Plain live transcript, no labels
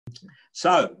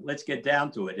So let's get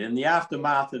down to it. In the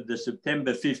aftermath of the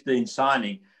September 15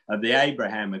 signing of the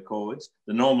Abraham Accords,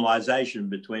 the normalization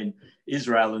between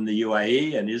Israel and the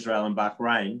UAE and Israel and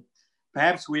Bahrain,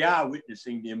 perhaps we are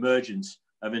witnessing the emergence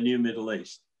of a new Middle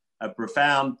East, a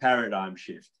profound paradigm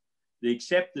shift, the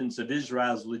acceptance of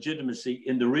Israel's legitimacy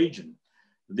in the region,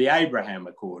 the Abraham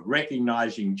Accord,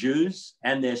 recognizing Jews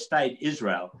and their state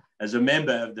Israel as a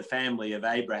member of the family of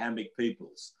Abrahamic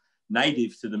peoples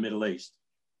native to the Middle East.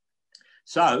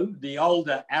 So the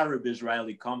older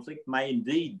Arab-Israeli conflict may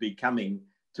indeed be coming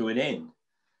to an end,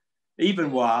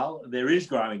 even while there is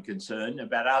growing concern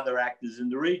about other actors in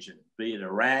the region, be it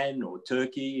Iran or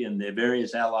Turkey and their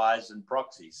various allies and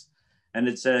proxies. And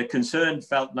it's a concern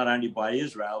felt not only by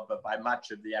Israel, but by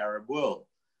much of the Arab world,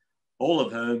 all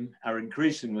of whom are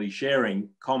increasingly sharing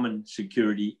common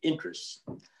security interests.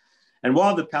 And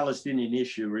while the Palestinian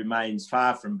issue remains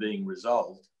far from being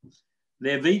resolved,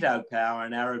 their veto power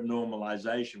and Arab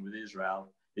normalization with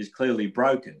Israel is clearly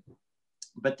broken.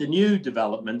 But the new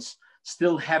developments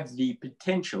still have the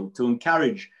potential to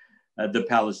encourage the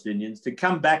Palestinians to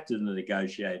come back to the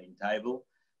negotiating table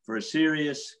for a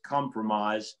serious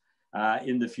compromise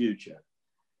in the future.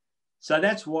 So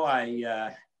that's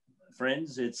why,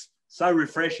 friends, it's so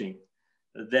refreshing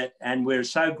that, and we're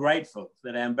so grateful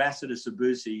that Ambassador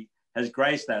Subousi has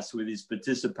graced us with his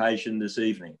participation this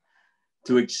evening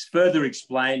to further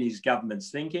explain his government's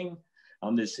thinking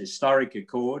on this historic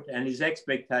accord and his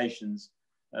expectations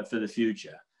for the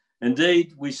future.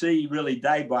 Indeed, we see really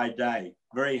day by day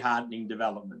very heartening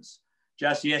developments.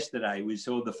 Just yesterday, we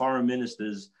saw the foreign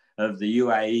ministers of the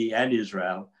UAE and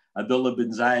Israel, Abdullah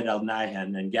bin Zayed Al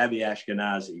Nahyan and Gabi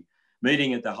Ashkenazi,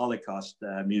 meeting at the Holocaust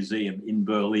Museum in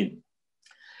Berlin.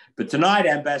 But tonight,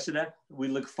 Ambassador, we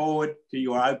look forward to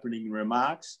your opening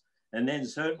remarks and then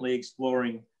certainly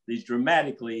exploring these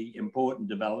dramatically important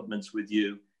developments with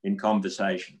you in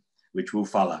conversation, which will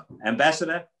follow.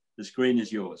 Ambassador, the screen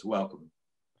is yours. Welcome.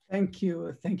 Thank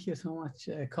you. Thank you so much,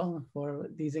 Colin, for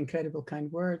these incredible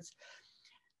kind words.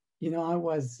 You know, I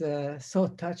was so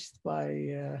touched by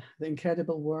the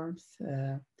incredible warmth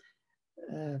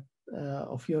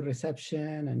of your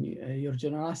reception and your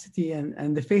generosity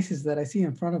and the faces that I see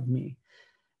in front of me.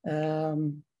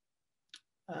 I'm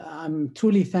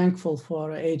truly thankful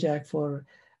for AIJAC for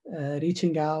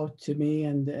reaching out to me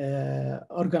and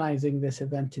organizing this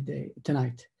event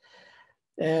tonight.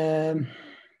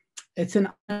 It's an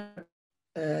honor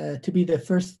to be the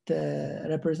first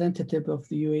representative of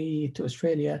the UAE to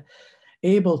Australia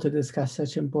able to discuss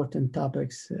such important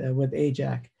topics with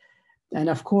AIJAC. And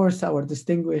of course, our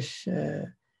distinguished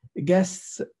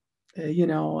guests, you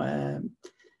know,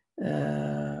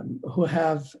 who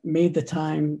have made the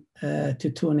time to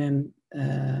tune in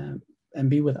and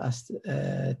be with us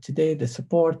today. The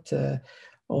support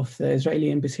of the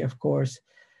Israeli embassy, of course,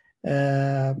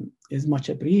 is much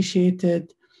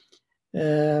appreciated.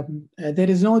 There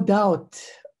is no doubt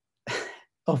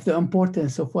of the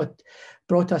importance of what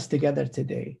brought us together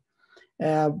today.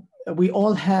 We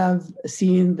all have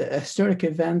seen the historic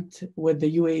event with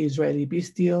the UAE-Israeli peace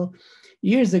deal.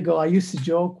 Years ago, I used to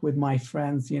joke with my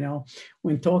friends, you know,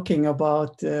 when talking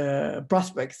about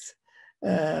prospects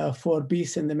for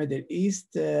peace in the Middle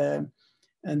East,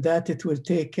 and that it will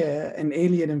take an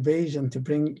alien invasion to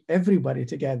bring everybody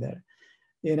together,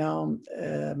 you know.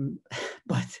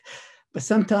 But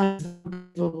sometimes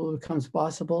it becomes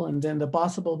possible, and then the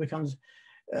possible becomes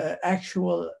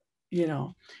actual, you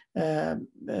know,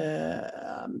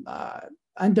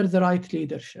 under the right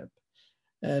leadership.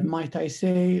 Might I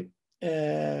say,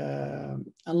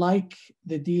 unlike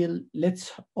the deal,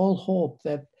 let's all hope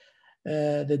that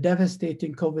the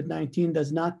devastating COVID-19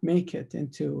 does not make it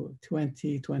into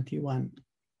 2021.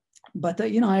 But,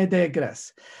 you know, I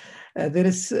digress. There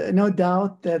is no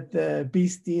doubt that the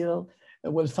peace deal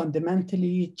will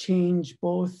fundamentally change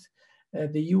both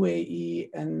the UAE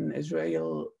and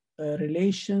Israel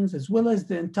relations, as well as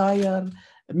the entire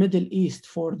Middle East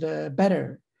for the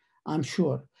better, I'm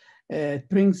sure. It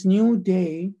brings a new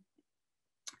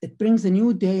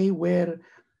day where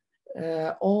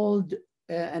old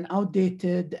and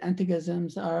outdated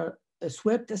antagonisms are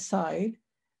swept aside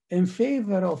in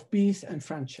favor of peace and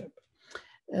friendship.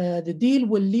 The deal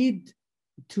will lead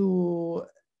to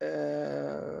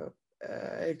a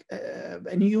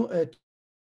new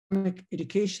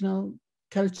educational,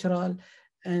 cultural,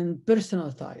 and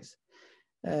personal ties,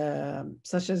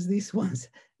 such as these ones,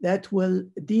 that will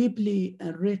deeply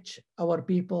enrich our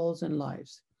peoples and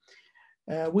lives.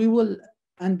 We will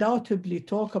undoubtedly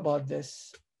talk about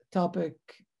this topic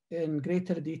in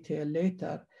greater detail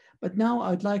later, but now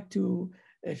I'd like to,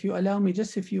 if you allow me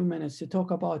just a few minutes, to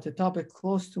talk about a topic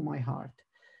close to my heart,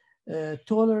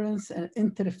 tolerance, and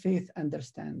interfaith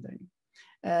understanding.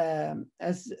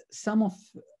 As some of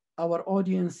our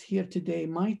audience here today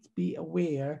might be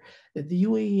aware, that the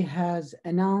UAE has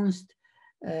announced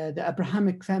the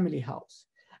Abrahamic Family House,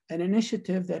 an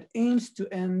initiative that aims to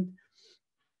end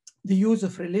the use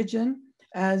of religion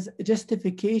as a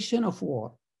justification of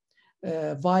war,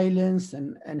 violence,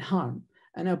 and harm,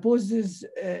 and opposes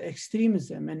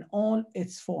extremism in all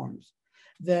its forms.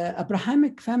 The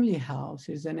Abrahamic Family House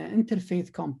is an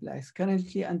interfaith complex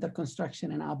currently under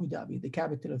construction in Abu Dhabi, the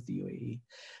capital of the UAE.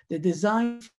 The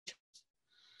design features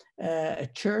a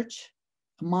church,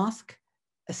 a mosque,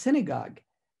 a synagogue,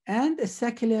 and a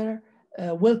secular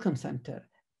welcome center,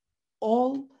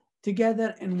 all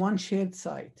together in one shared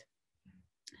site.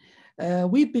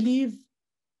 We believe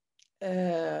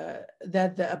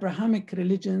that the Abrahamic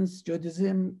religions,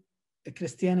 Judaism,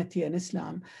 Christianity, and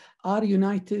Islam, are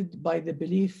united by the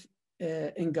belief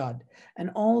in God. And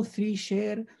all three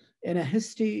share in a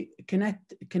history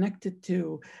connected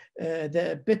to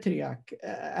the patriarch,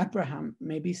 Abraham,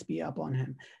 may peace be upon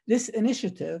him. This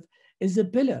initiative is a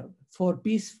pillar for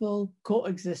peaceful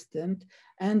coexistence,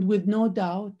 and with no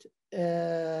doubt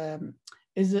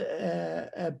is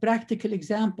a practical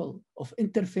example of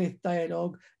interfaith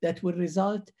dialogue that will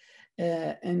result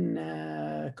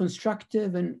in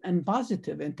constructive and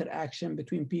positive interaction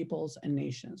between peoples and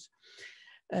nations.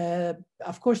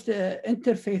 Of course, the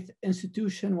interfaith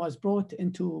institution was brought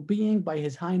into being by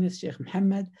His Highness Sheikh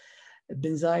Mohammed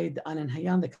bin Zayed Al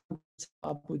Nahyan, the Council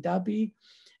of Abu Dhabi,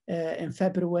 in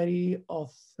February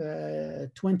of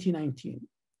 2019,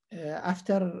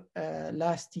 after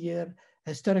last year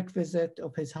historic visit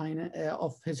of His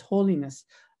Holiness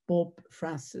Pope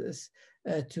Francis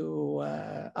to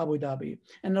Abu Dhabi.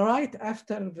 And right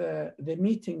after the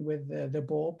meeting with the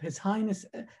Pope, His Highness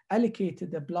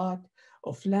allocated a plot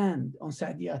of land on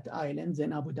Saadiyat Islands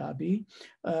in Abu Dhabi.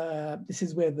 This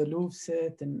is where the Louvre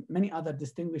sit and many other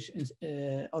distinguished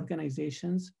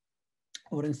organizations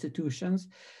or institutions.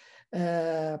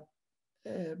 And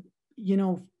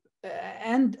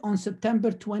on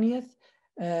September 20th,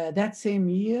 that same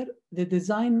year, the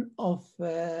design of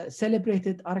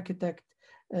celebrated architect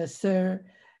Sir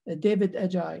David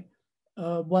Ajay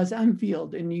was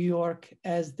unveiled in New York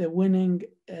as the winning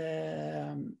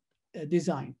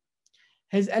design.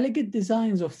 His elegant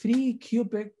designs of 3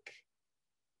 cubic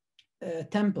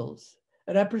temples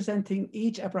representing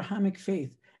each Abrahamic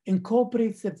faith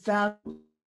incorporates the value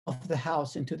of the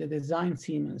house into the design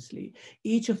seamlessly.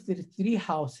 Each of the 3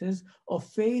 houses of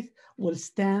faith will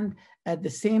stand at the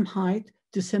same height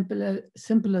to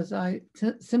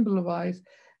symbolize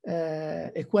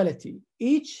equality.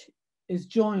 Each is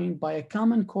joined by a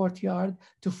common courtyard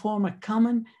to form a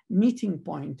common meeting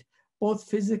point, both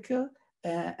physically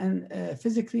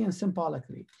and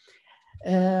symbolically.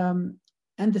 And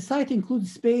the site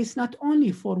includes space not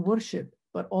only for worship,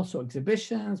 but also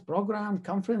exhibitions, programs,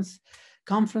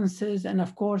 conferences, and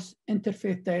of course,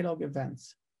 interfaith dialogue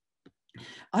events.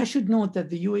 I should note that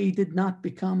the UAE did not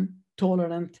become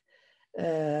tolerant,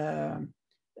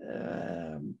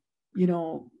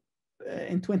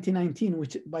 in 2019,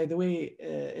 which, by the way,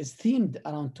 is themed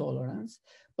around tolerance.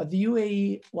 But the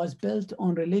UAE was built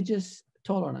on religious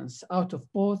tolerance out of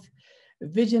both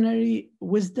visionary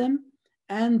wisdom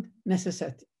and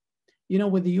necessity.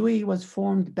 When the UAE was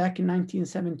formed back in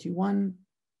 1971,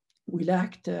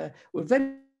 we're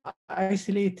very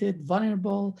isolated,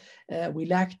 vulnerable. We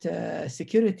lacked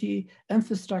security,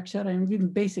 infrastructure, and even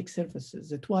basic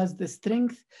services. It was the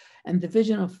strength and the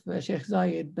vision of Sheikh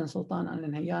Zayed bin Sultan Al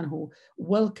Nahyan who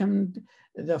welcomed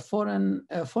the foreign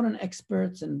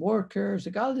experts and workers,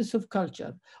 regardless of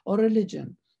culture or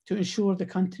religion, to ensure the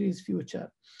country's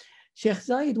future. Sheikh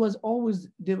Zayed was always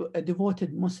a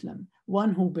devoted Muslim,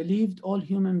 one who believed all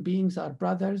human beings are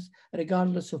brothers,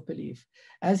 regardless of belief.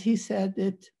 As he said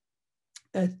it,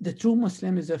 the true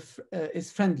Muslim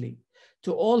is friendly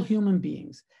to all human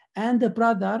beings and a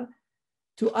brother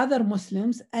to other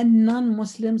Muslims and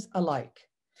non-Muslims alike.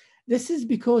 This is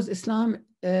because Islam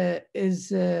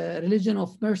is a religion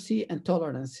of mercy and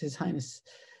tolerance, His Highness,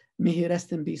 may he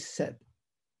rest in peace, said.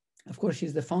 Of course,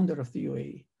 she's the founder of the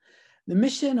UAE. The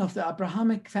mission of the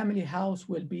Abrahamic Family House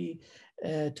will be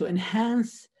to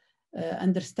enhance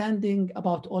understanding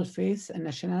about all faiths and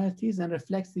nationalities, and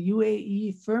reflects the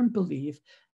UAE firm belief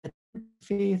that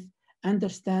faith,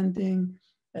 understanding,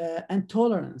 and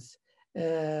tolerance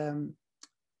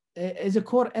is a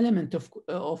core element of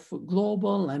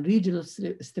global and regional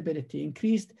stability,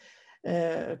 increased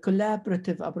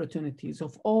collaborative opportunities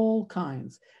of all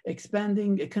kinds,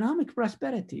 expanding economic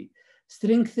prosperity,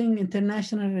 strengthening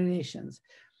international relations,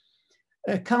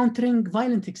 countering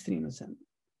violent extremism,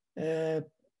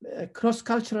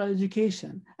 cross-cultural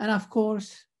education, and of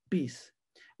course, peace.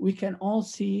 We can all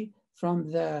see from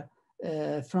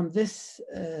this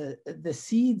the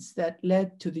seeds that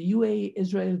led to the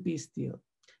UAE-Israel peace deal.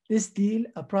 This deal,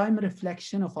 a prime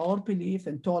reflection of our belief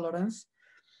in tolerance,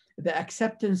 the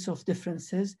acceptance of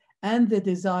differences, and the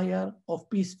desire of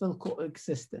peaceful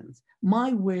coexistence.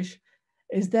 My wish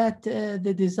is that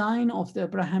the design of the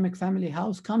Abrahamic family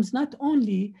house comes not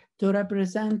only to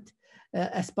represent our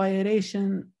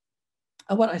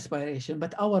aspiration,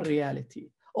 but our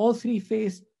reality. All three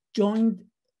faiths joined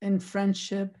in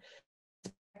friendship,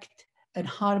 respect, and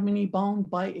harmony bound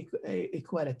by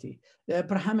equality. The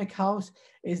Abrahamic house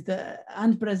is the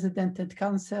unprecedented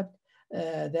concept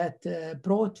that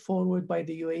brought forward by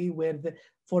the UAE, where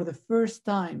for the first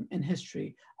time in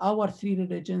history, our three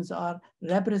religions are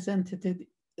represented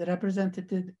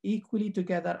equally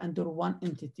together under one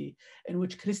entity, in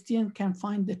which Christians can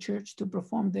find the church to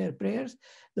perform their prayers.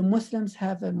 The Muslims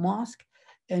have a mosque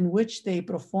in which they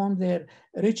perform their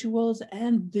rituals,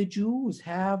 and the Jews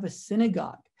have a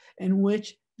synagogue in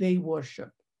which they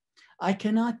worship. I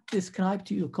cannot describe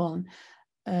to you, Colin,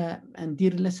 and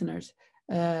dear listeners,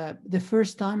 the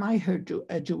first time I heard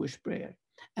a Jewish prayer,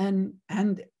 and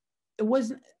it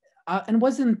wasn't, and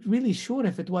wasn't really sure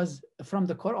if it was from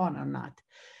the Quran or not.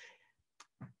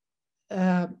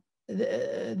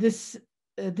 This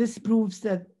proves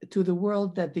that to the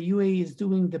world that the UAE is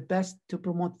doing the best to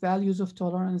promote values of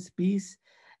tolerance, peace,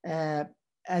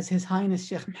 as His Highness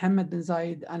Sheikh Mohammed bin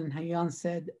Zayed Al Nahyan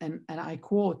said, and I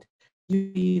quote,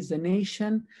 "UAE is a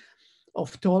nation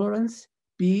of tolerance,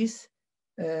 peace,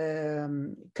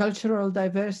 cultural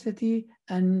diversity,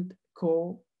 and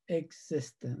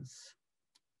coexistence."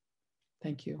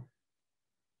 Thank you.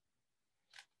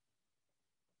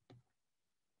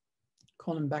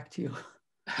 Colin, back to you.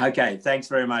 Okay, thanks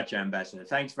very much, Ambassador.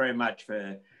 Thanks very much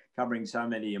for covering so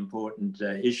many important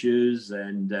issues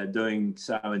and doing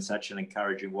so in such an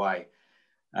encouraging way.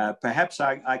 Perhaps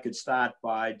I could start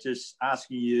by just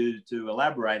asking you to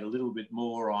elaborate a little bit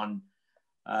more on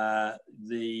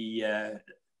the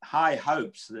high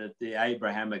hopes that the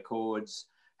Abraham Accords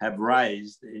have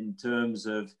raised in terms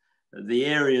of the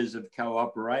areas of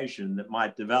cooperation that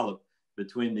might develop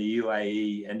between the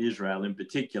UAE and Israel in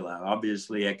particular,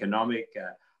 obviously economic,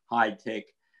 high tech,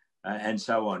 and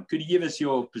so on. Could you give us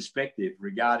your perspective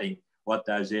regarding what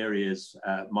those areas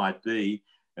might be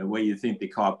and where you think the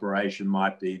cooperation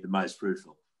might be the most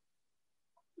fruitful?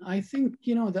 I think,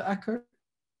 you know, the Accords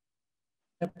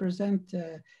represent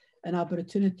an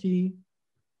opportunity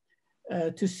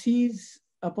to seize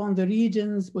upon the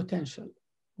region's potential,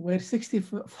 where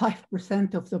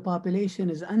 65% of the population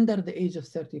is under the age of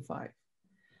 35.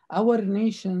 Our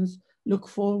nations look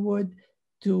forward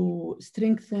to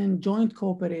strengthen joint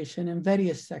cooperation in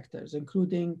various sectors,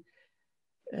 including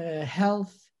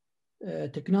health,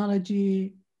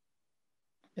 technology,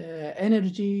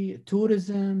 energy,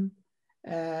 tourism,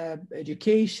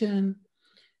 education.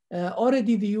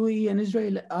 Already the UAE and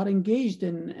Israel are engaged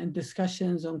in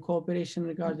discussions on cooperation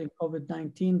regarding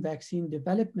COVID-19 vaccine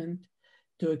development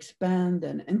to expand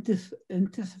and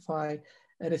intensify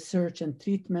research and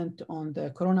treatment on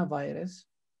the coronavirus,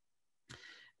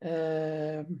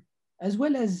 as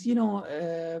well as, you know,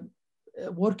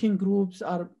 working groups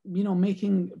are, you know,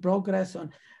 making progress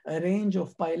on a range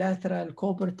of bilateral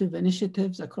cooperative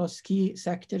initiatives across key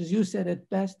sectors. You said it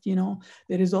best, you know,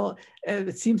 there is all,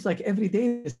 it seems like every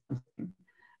day is something.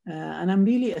 And I'm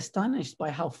really astonished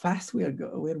by how fast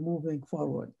we're moving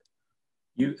forward.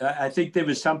 I think there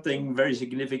was something very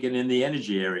significant in the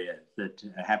energy area that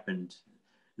happened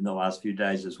in the last few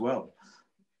days as well.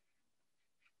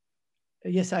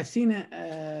 Yes, I've seen it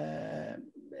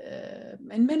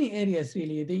in many areas,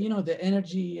 really. You know, the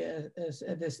energy,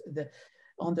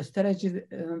 on the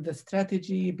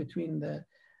strategy between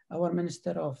our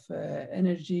Minister of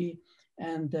Energy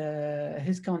and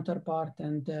his counterpart,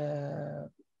 and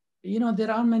you know,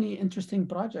 there are many interesting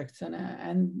projects,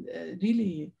 and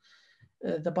really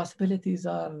the possibilities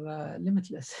are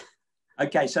limitless.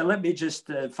 Okay, so let me just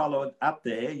follow up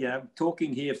there. You know,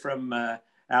 talking here from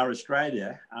our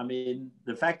Australia, I mean,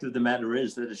 the fact of the matter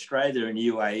is that Australia and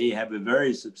UAE have a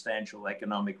very substantial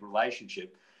economic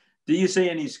relationship. Do you see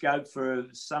any scope for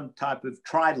some type of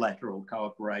trilateral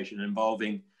cooperation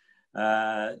involving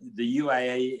the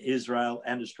UAE, Israel,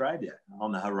 and Australia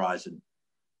on the horizon?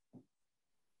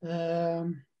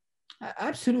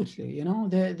 Absolutely. You know,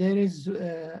 there is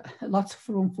lots of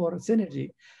room for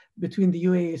synergy between the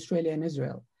UAE, Australia, and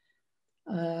Israel.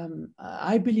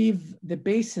 I believe the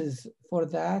basis for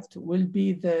that will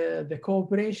be the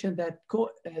cooperation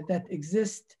that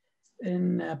exists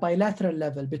in a bilateral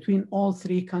level between all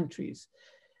three countries.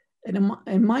 And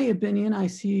in my opinion, I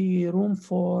see room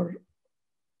for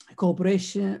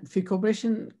cooperation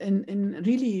in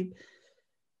really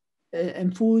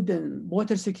in food and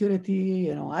water security.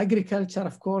 You know, agriculture,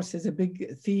 of course, is a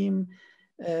big theme.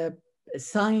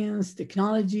 Science,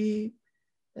 technology.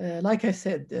 Like I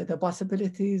said, the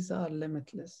possibilities are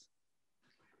limitless.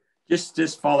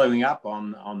 Just following up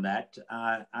on that,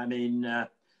 I mean,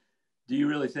 do you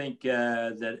really think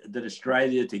that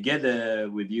Australia, together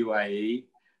with UAE,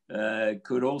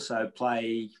 could also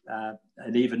play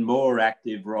an even more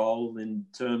active role in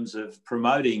terms of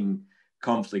promoting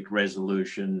conflict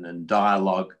resolution and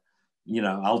dialogue, you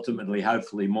know, ultimately,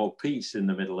 hopefully more peace in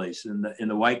the Middle East in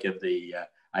the wake of the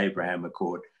Abraham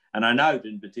Accord? And I note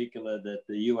in particular that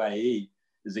the UAE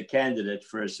is a candidate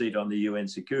for a seat on the UN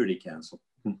Security Council.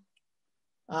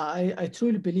 I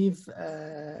truly believe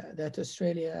that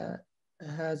Australia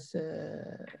has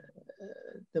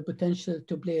the potential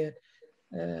to play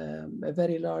a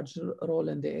very large role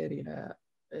in the area.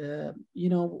 You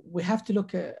know, we have to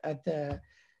look at the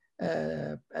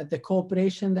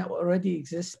cooperation that already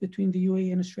exists between the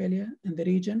UAE and Australia in the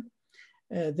region.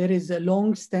 There is a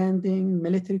long-standing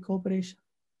military cooperation.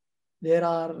 There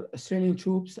are Australian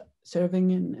troops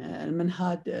serving in Al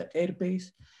Manhad Air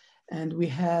Base, and we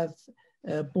have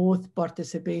both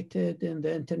participated in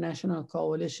the international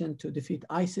coalition to defeat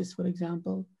ISIS, for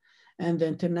example, and the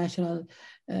international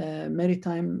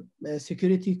maritime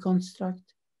security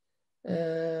construct.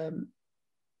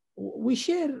 We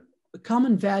share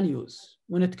common values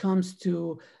when it comes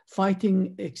to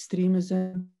fighting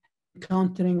extremism,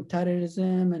 countering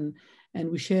terrorism,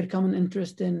 and we share common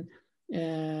interest in,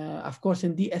 of course,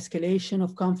 in de-escalation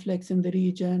of conflicts in the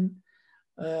region,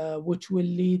 which will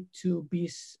lead to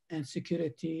peace and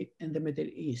security in the Middle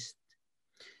East.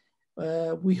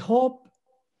 We hope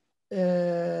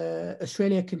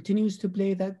Australia continues to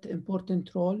play that important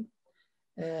role.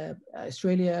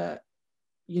 Australia,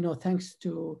 you know, thanks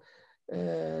to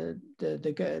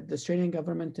the Australian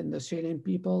government and the Australian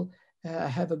people,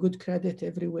 have a good credit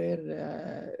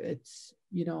everywhere. It's,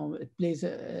 you know, it plays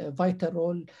a vital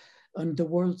role on the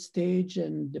world stage,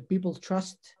 and the people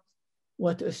trust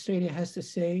what Australia has to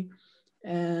say.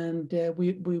 And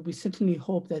we certainly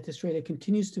hope that Australia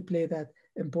continues to play that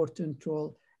important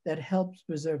role that helps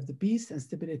preserve the peace and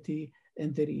stability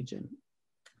in the region.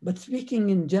 But speaking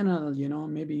in general, you know,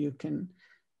 maybe you can,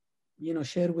 you know,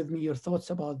 share with me your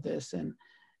thoughts about this. And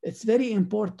it's very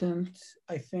important,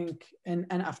 I think, and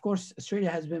of course, Australia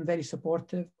has been very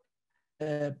supportive,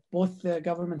 both the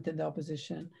government and the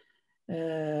opposition,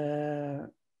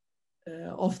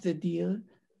 of the deal.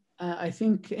 I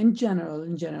think in general,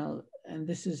 and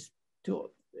this is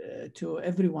to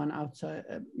everyone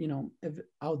outside, you know,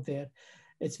 out there,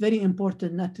 it's very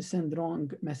important not to send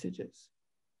wrong messages,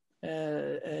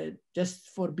 just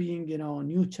for being, you know,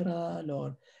 neutral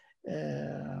or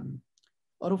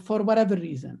for whatever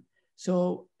reason.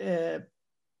 So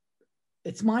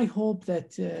it's my hope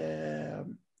that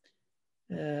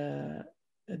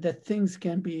that things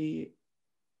can be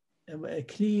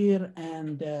clear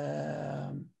and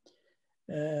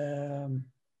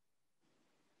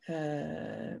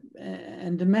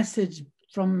the message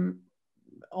from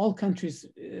all countries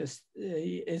is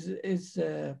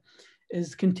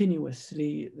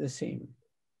continuously the same.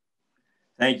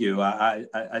 Thank you. I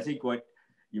think what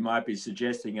you might be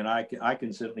suggesting, and I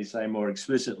can certainly say more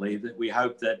explicitly, that we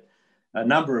hope that a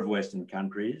number of Western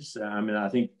countries, I mean, I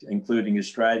think including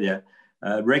Australia,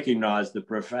 recognise the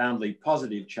profoundly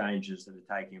positive changes that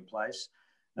are taking place,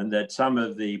 and that some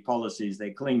of the policies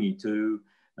they're clinging to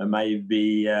may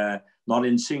be not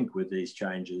in sync with these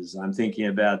changes. I'm thinking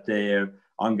about their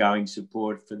ongoing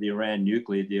support for the Iran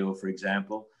nuclear deal, for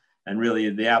example, and really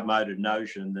the outmoded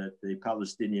notion that the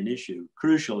Palestinian issue,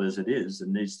 crucial as it is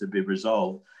and needs to be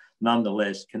resolved,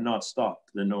 nonetheless cannot stop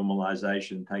the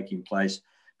normalization taking place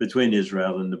between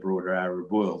Israel and the broader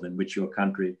Arab world, in which your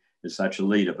country is such a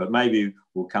leader. But maybe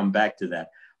we'll come back to that.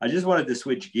 I just wanted to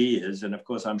switch gears, and of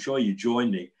course, I'm sure you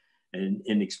join me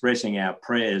in expressing our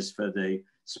prayers for the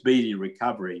speedy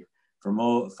recovery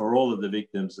for all of the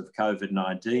victims of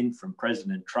COVID-19, from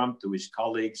President Trump to his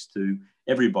colleagues to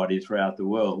everybody throughout the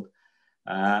world.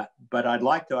 But I'd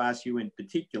like to ask you in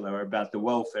particular about the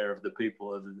welfare of the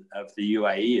people of the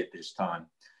UAE at this time.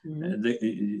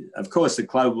 Mm-hmm. Of course, the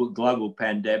global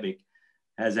pandemic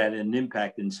has had an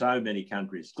impact in so many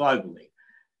countries globally.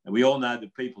 And we all know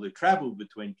that people who travel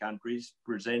between countries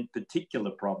present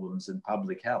particular problems in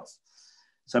public health.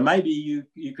 So maybe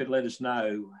you could let us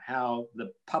know how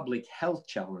the public health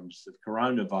challenge of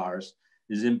coronavirus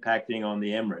is impacting on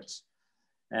the Emirates.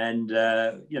 and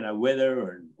whether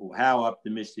or how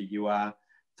optimistic you are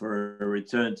for a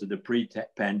return to the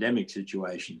pre-pandemic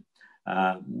situation,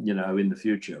 in the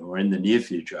future or in the near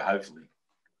future, hopefully.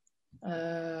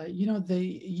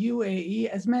 The UAE,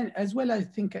 as well, I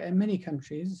think many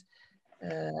countries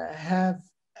have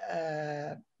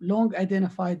long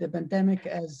identified the pandemic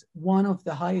as one of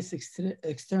the highest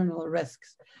external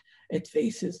risks it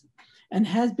faces, and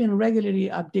has been regularly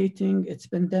updating its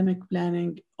pandemic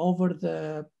planning over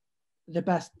the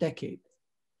past decade,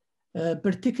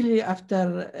 particularly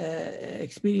after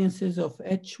experiences of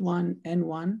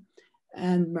H1N1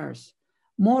 and MERS.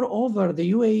 Moreover,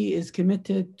 the UAE is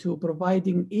committed to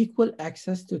providing equal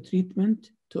access to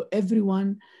treatment to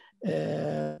everyone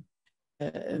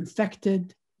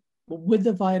infected with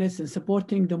the virus and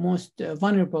supporting the most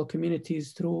vulnerable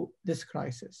communities through this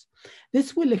crisis.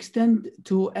 This will extend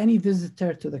to any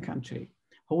visitor to the country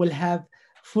who will have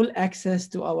full access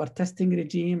to our testing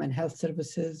regime and health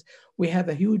services. We have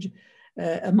a huge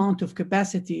amount of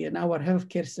capacity in our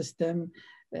healthcare system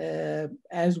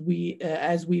as we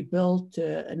built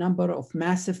a number of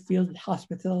massive field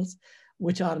hospitals,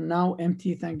 which are now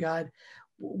empty, thank God.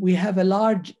 We have a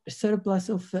large surplus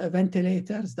of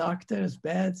ventilators, doctors,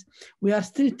 beds. We are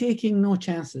still taking no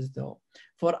chances though.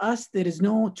 For us, there is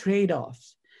no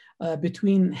trade-offs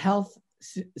between health,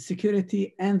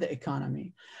 security, and the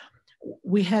economy.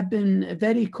 We have been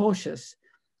very cautious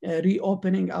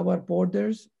reopening our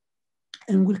borders,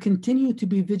 and will continue to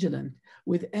be vigilant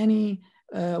with any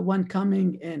one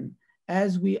coming in,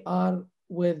 as we are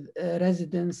with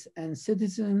residents and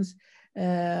citizens.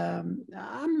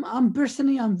 I'm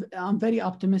personally very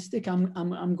optimistic.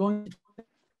 I'm going to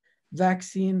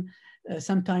vaccine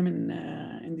sometime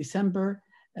in December,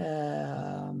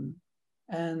 and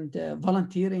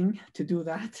volunteering to do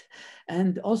that.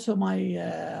 And also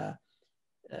my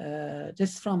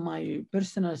just from my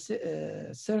personal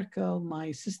circle,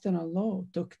 my sister-in-law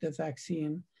took the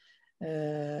vaccine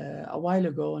a while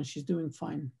ago, and she's doing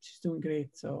fine. She's doing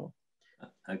great. So.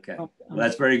 Okay, well,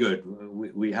 that's very good.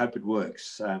 We hope it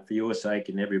works for your sake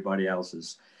and everybody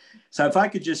else's. So if I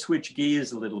could just switch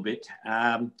gears a little bit.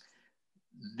 At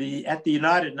the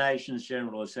United Nations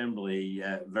General Assembly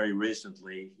very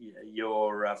recently,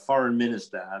 your Foreign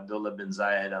Minister, Abdullah bin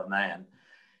Zayed Al Nahyan,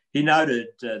 he noted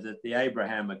that the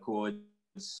Abraham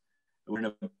Accords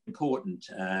were important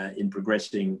in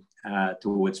progressing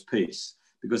towards peace,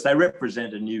 because they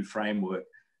represent a new framework,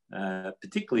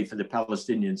 particularly for the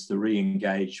Palestinians to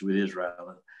re-engage with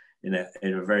Israel in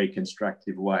a very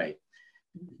constructive way.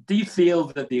 Do you feel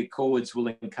that the Accords will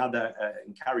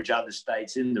encourage other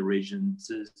states in the region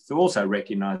to also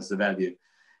recognize the value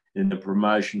in the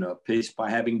promotion of peace by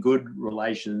having good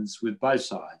relations with both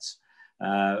sides,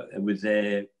 with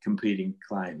their competing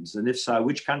claims? And if so,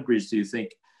 which countries do you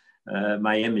think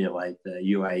may emulate the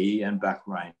UAE and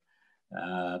Bahrain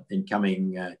in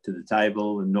coming to the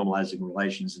table and normalizing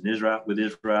relations with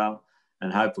Israel,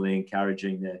 and hopefully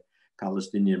encouraging their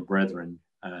Palestinian brethren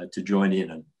to join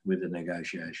in with the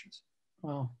negotiations?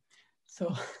 Wow,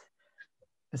 so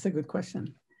that's a good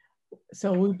question.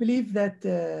 So we believe that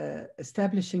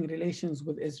establishing relations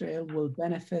with Israel will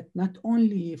benefit not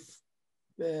only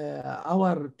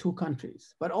our two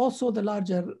countries, but also the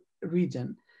larger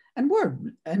region and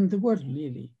the world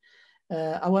really.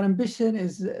 Our ambition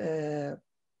is a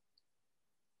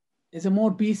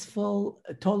more peaceful,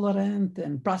 tolerant,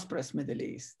 and prosperous Middle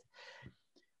East.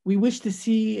 We wish to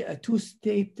see a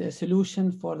two-state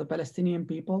solution for the Palestinian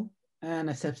people and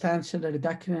a substantial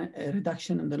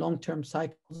reduction in the long-term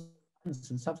cycles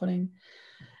and suffering.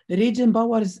 The region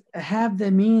powers have the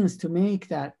means to make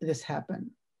this happen.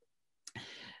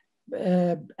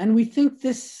 And we think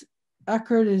this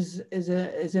accord is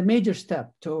a major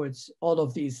step towards all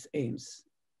of these aims.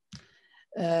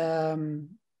 I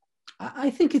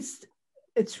think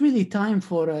it's really time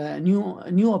for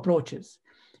new approaches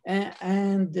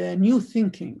and new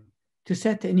thinking to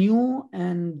set a new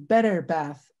and better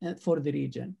path for the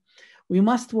region. We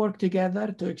must work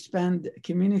together to expand a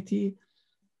community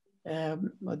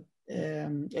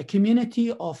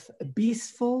of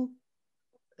peaceful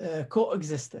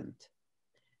coexistence.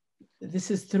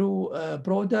 This is through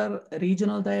broader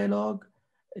regional dialogue,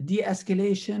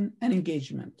 de-escalation, and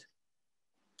engagement.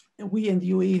 We in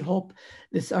the UAE hope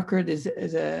this accord is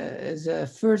a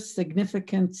first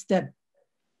significant step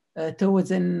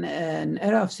towards an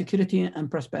era of security and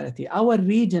prosperity. Our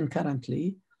region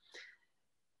currently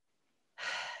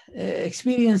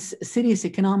experiences serious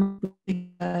economic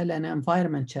and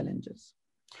environment challenges,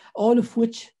 all of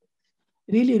which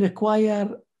really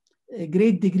require a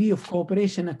great degree of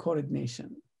cooperation and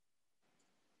coordination.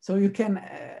 So you can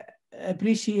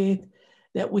appreciate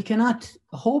that we cannot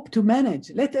hope to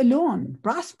manage, let alone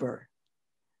prosper,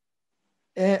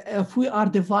 if we are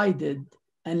divided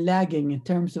and lagging in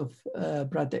terms of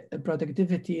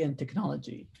productivity and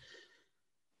technology.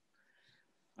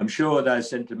 I'm sure those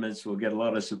sentiments will get a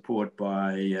lot of support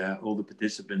by all the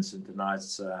participants in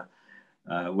tonight's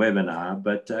webinar,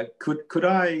 but could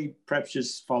I perhaps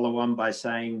just follow on by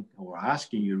saying, or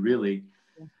asking you really,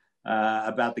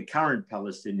 about the current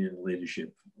Palestinian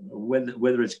leadership,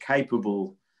 whether it's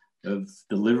capable of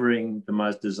delivering the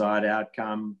most desired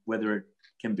outcome, whether it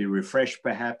can be refreshed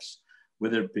perhaps,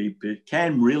 whether it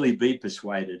can really be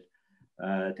persuaded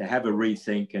to have a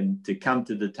rethink and to come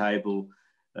to the table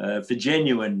for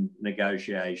genuine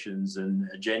negotiations and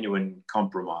a genuine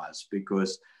compromise,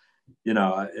 because, you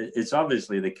know, it's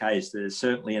obviously the case there's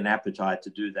certainly an appetite to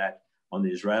do that on the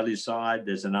Israeli side.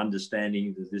 There's an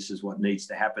understanding that this is what needs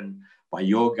to happen by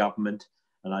your government,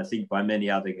 and I think by many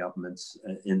other governments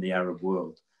in the Arab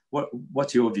world.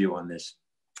 What's your view on this?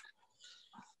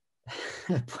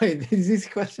 Boy, this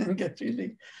question gets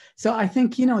really... So I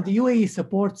think, you know, the UAE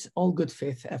supports all good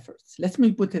faith efforts. Let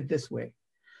me put it this way.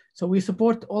 So we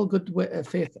support all good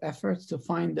faith efforts to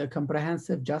find a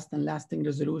comprehensive, just and lasting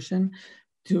resolution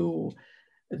to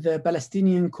the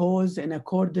Palestinian cause in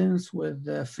accordance with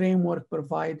the framework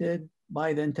provided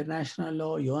by the international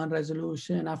law, UN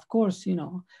resolution, of course, you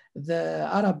know, the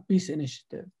Arab Peace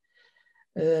Initiative.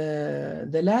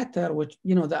 The latter, which,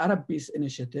 you know, the Arab Peace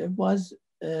Initiative was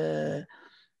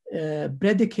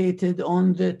predicated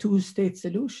on the two-state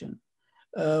solution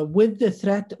with the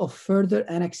threat of further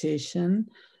annexation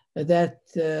that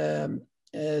the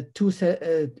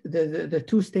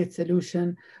two-state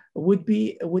solution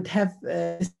would have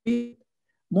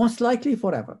most likely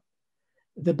forever.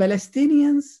 The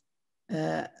Palestinians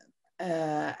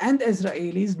and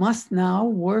Israelis must now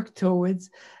work towards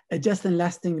a just and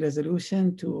lasting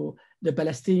resolution to the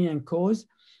Palestinian cause,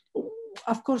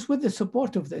 of course, with the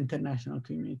support of the international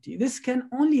community. This can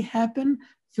only happen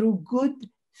through good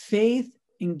faith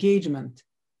engagement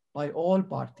by all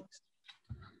parties.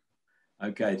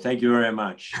 Okay, thank you very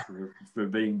much for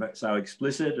being so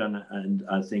explicit and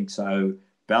I think so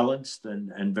balanced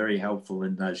and very helpful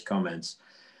in those comments.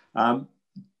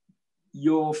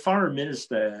 Your foreign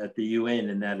minister at the UN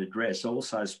in that address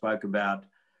also spoke about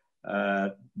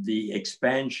the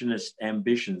expansionist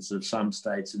ambitions of some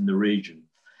states in the region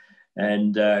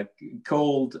and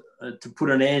called to put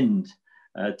an end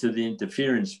to the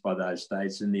interference by those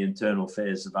states in the internal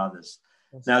affairs of others.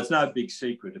 Now, it's no big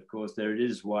secret, of course, there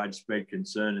is widespread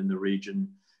concern in the region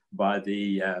by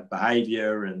the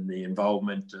behavior and the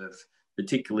involvement of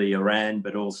particularly Iran,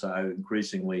 but also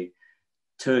increasingly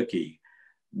Turkey.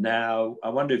 Now, I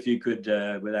wonder if you could,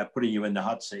 without putting you in the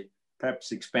hot seat,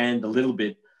 perhaps expand a little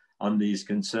bit on these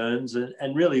concerns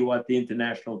and really what the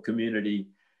international community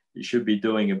should be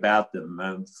doing about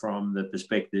them from the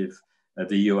perspective of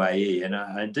the UAE. And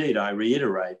indeed, I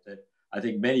reiterate that I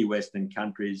think many Western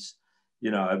countries, you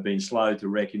know, have been slow to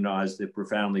recognize the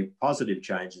profoundly positive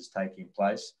changes taking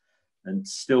place and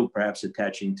still perhaps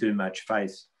attaching too much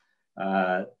faith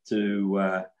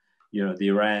to, you know, the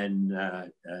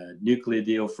Iran nuclear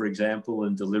deal, for example,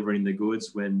 and delivering the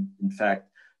goods when, in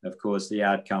fact, of course, the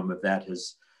outcome of that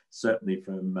has certainly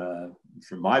from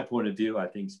my point of view, I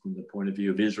think from the point of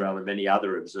view of Israel and many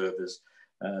other observers,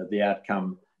 the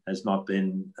outcome has not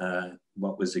been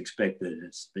what was expected.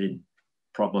 It's been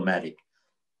problematic.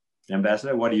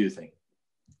 Ambassador, what do you think?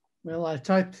 Well, I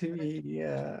tried to be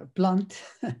blunt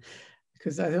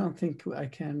because I don't think I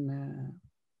can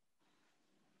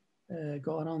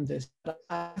go on this. But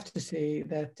I have to say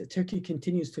that Turkey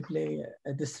continues to play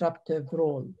a disruptive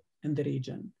role in the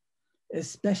region,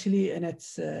 especially in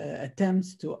its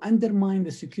attempts to undermine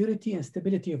the security and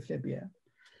stability of Libya.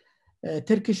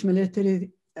 Turkish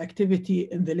military activity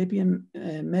in the Libyan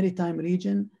maritime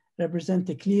region represent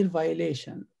a clear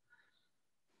violation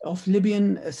of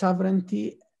Libyan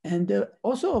sovereignty and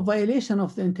also a violation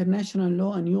of the international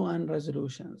law and UN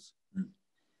resolutions.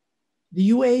 The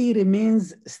UAE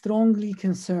remains strongly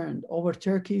concerned over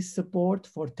Turkey's support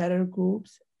for terror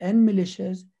groups and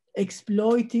militias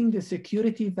exploiting the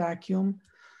security vacuum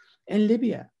in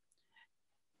Libya.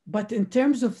 But in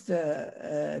terms of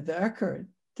the record,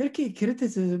 Turkey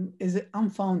criticism is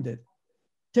unfounded.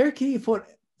 Turkey, for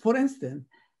instance,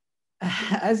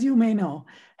 as you may know,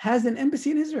 has an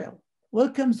embassy in Israel,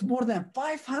 welcomes more than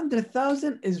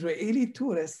 500,000 Israeli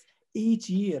tourists each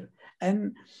year.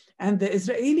 And the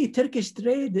Israeli-Turkish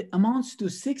trade amounts to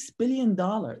 $6 billion.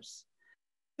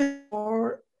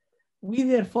 We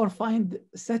therefore find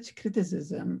such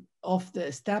criticism of the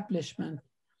establishment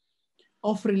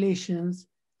of relations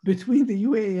between the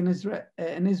UAE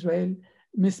and Israel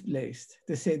misplaced,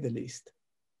 to say the least.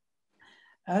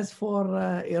 As for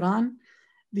Iran,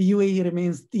 the UAE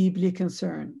remains deeply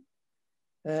concerned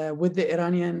with the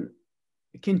Iranian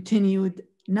continued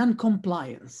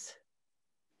non-compliance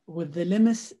with the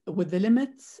limits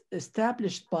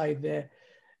established by the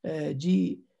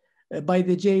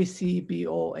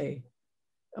JCPOA.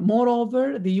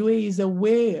 Moreover, the UAE is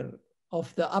aware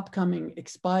of the upcoming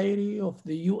expiry of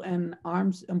the UN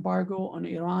arms embargo on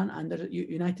Iran under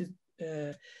United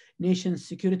Nations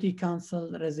Security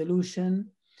Council Resolution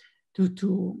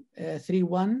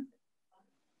 2231.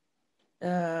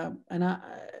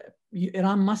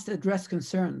 Iran must address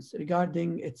concerns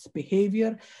regarding its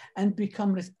behavior and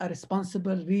become a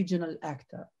responsible regional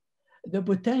actor. The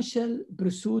potential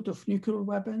pursuit of nuclear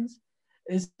weapons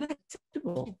is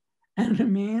unacceptable and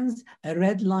remains a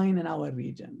red line in our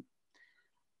region.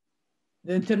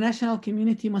 The international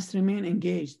community must remain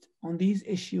engaged on these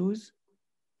issues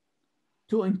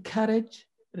to encourage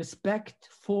respect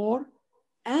for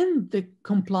and the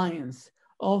compliance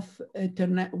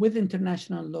with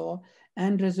international law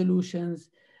and resolutions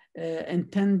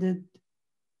intended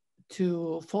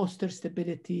to foster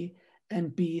stability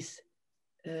and peace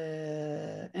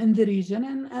in the region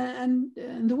and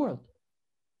in the world.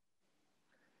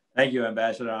 Thank you,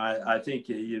 Ambassador. I think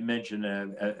you mentioned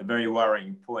a very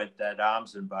worrying point, that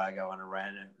arms embargo on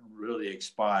Iran really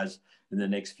expires in the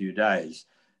next few days.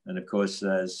 And of course,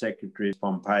 Secretary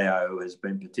Pompeo has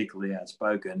been particularly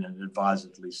outspoken, and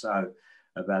advisedly so,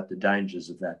 about the dangers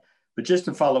of that. But just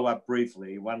to follow up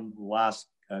briefly, one last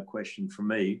question from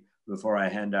me before I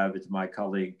hand over to my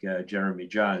colleague, Jeremy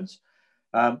Jones.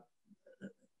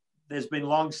 There's been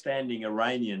long-standing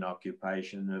Iranian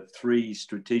occupation of 3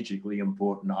 strategically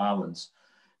important islands,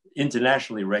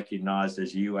 internationally recognized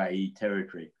as UAE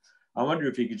territory. I wonder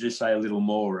if you could just say a little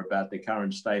more about the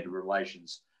current state of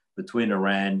relations between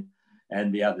Iran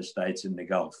and the other states in the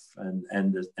Gulf,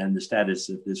 and the status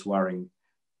of this worrying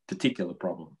particular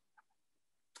problem.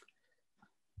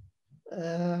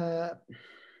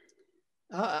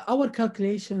 Our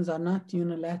calculations are not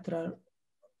unilateral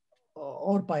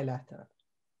or bilateral.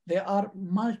 They are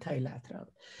multilateral.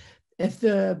 If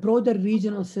the broader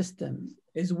regional system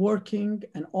is working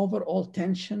and overall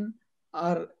tension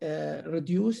are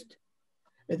reduced,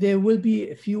 there will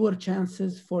be fewer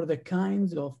chances for the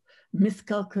kinds of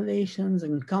miscalculations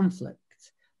and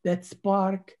conflicts that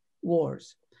spark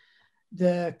wars.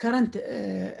 The current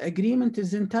agreement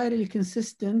is entirely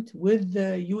consistent with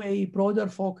the UAE broader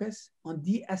focus on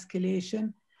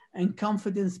de-escalation and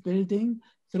confidence building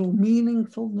through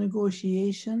meaningful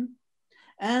negotiation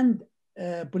and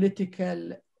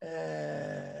political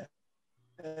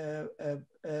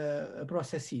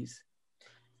processes.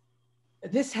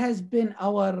 This has been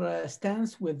our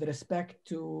stance with respect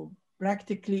to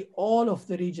practically all of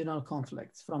the regional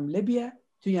conflicts, from Libya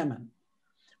to Yemen.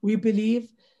 We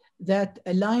believe that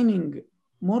aligning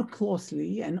more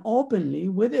closely and openly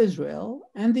with Israel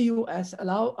and the US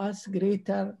allow us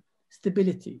greater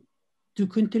stability to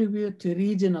contribute to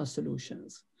regional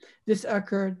solutions. This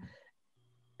accord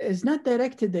is not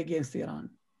directed against Iran.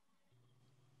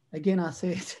 Again, I'll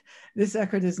say it, this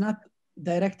accord is not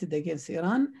directed against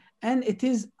Iran, and it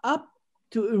is up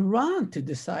to Iran to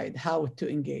decide how to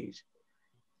engage.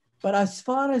 But as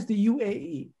far as the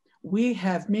UAE, we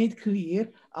have made clear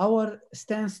our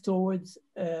stance towards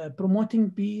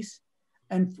promoting peace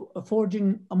and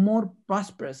forging a more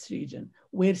prosperous region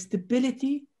where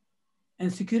stability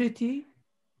and security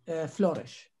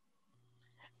flourish.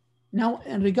 Now,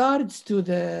 in regards to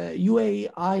the UAE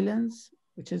islands,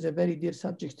 which is a very dear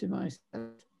subject to myself,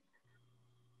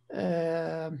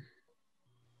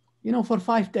 for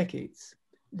 5 decades,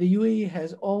 the UAE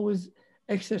has always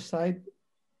exercised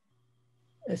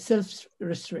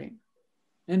self-restraint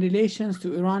in relations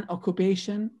to Iran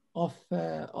occupation of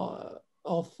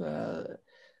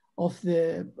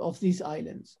these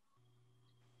islands,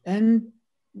 and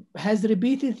has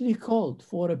repeatedly called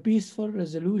for a peaceful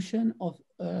resolution of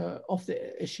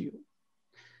the issue.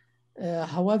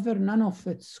 However, none of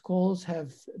its calls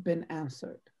have been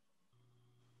answered.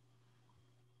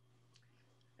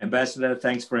 Ambassador,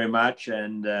 thanks very much,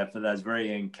 and for those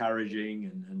very encouraging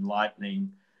and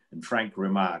enlightening and frank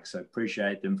remarks. I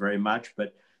appreciate them very much.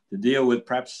 But to deal with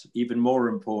perhaps even more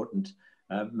important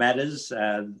matters,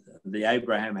 the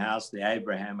Abraham House, the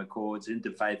Abraham Accords,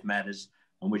 interfaith matters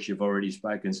on which you've already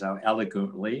spoken so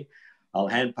eloquently, I'll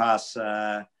hand pass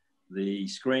the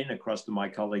screen across to my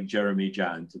colleague, Jeremy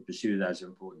Jones, to pursue those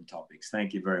important topics.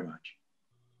 Thank you very much.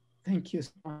 Thank you.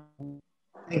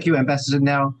 Thank you, Ambassador.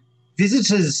 Now,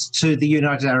 visitors to the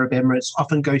United Arab Emirates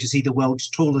often go to see the world's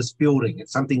tallest building.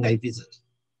 It's something they visit.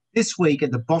 This week,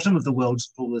 at the bottom of the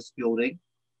world's tallest building,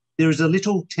 there is a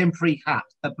little temporary hut,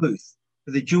 a booth,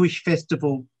 for the Jewish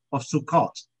festival of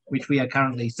Sukkot, which we are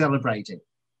currently celebrating.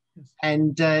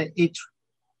 And it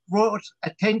brought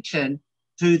attention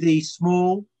to the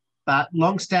small but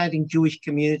long-standing Jewish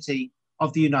community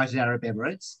of the United Arab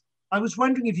Emirates. I was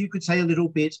wondering if you could say a little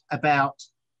bit about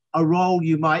a role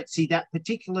you might see that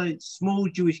particular small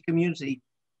Jewish community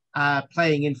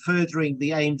playing in furthering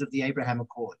the aims of the Abraham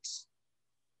Accords.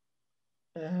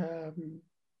 I'm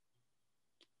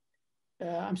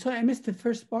sorry, I missed the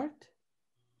first part.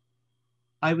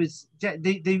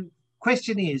 The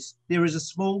question is, there is a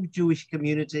small Jewish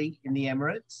community in the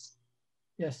Emirates.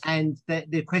 Yes. And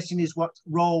the question is what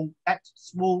role that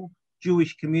small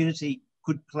Jewish community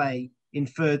could play in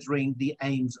furthering the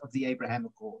aims of the Abraham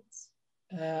Accords.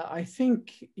 I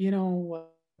think, the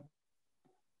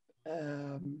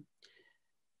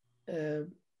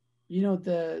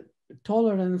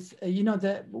tolerance,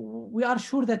 we are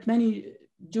sure that many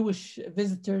Jewish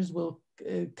visitors will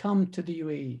come to the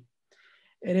UAE.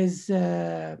 It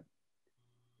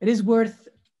is worth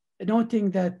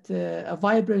noting that a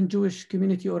vibrant Jewish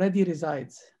community already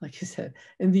resides, like you said,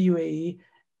 in the UAE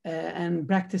and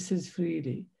practices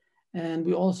freely. And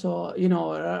we also,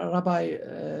 Rabbi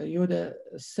Yehuda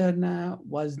Serna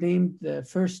was named the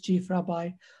first chief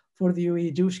rabbi for the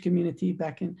UAE Jewish community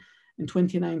back in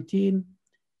 2019.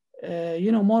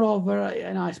 Moreover,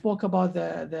 I spoke about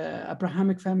the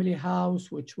Abrahamic family house,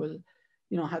 which will,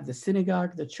 have the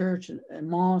synagogue, the church, and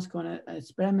mosque on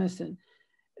its premise, and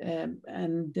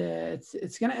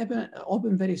it's going to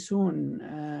open very soon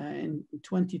in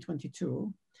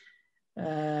 2022,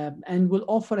 and will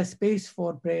offer a space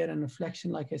for prayer and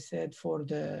reflection, like I said, for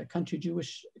the country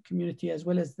Jewish community as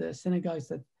well as the synagogues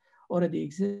that already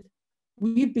exist.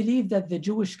 We believe that the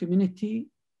Jewish community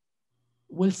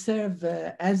will serve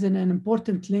as an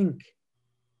important link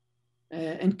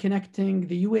in connecting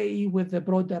the UAE with the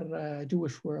broader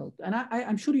Jewish world. And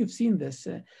I'm sure you've seen this,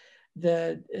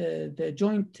 the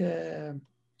joint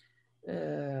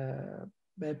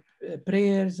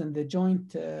prayers and the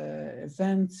joint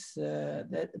events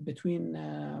that between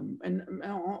and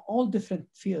all different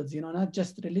fields, not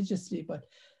just religiously, but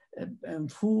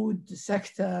food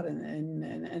sector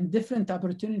and different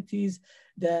opportunities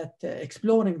that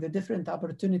exploring the different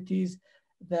opportunities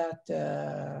that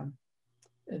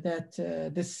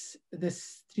this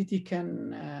treaty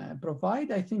can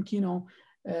provide. I think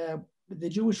the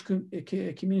Jewish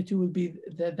community will be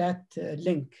that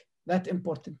link, that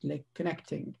important link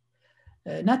connecting,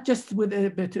 not just with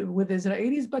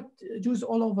Israelis, but Jews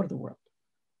all over the world.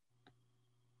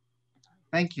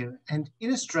 Thank you. And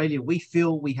in Australia, we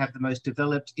feel we have the most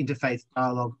developed interfaith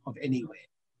dialogue of anywhere.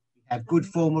 We have good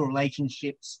formal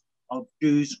relationships of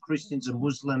Jews, Christians, and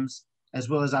Muslims, as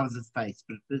well as other faiths.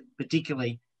 But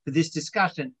particularly for this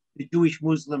discussion, the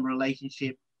Jewish-Muslim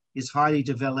relationship is highly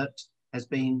developed, has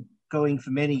been going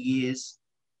for many years.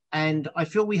 And I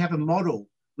feel we have a model.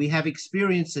 We have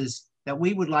experiences that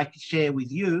we would like to share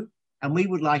with you, and we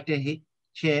would like to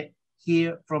hear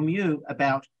from you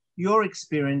about your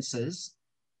experiences.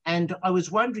 And I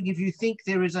was wondering if you think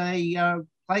there is a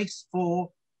place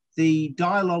for the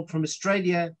dialogue from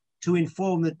Australia to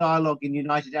inform the dialogue in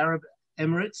United Arab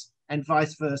Emirates and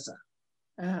vice versa.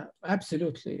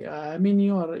 Absolutely. I mean,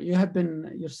 you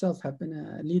yourself have been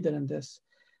a leader in this.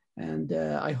 And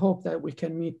I hope that we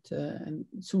can meet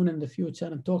soon in the future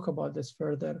and talk about this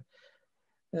further.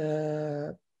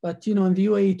 But, in the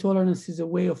UAE, tolerance is a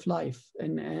way of life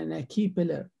and a key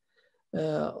pillar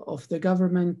of the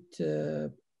government.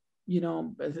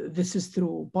 This is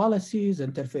through policies,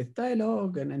 interfaith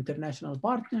dialogue, and international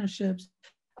partnerships.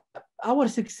 Our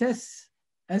success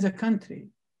as a country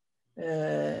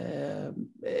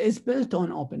is built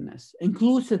on openness,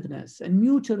 inclusiveness, and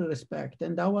mutual respect.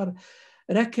 And our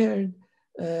record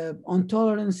on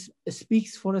tolerance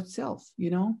speaks for itself.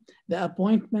 The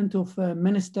appointment of a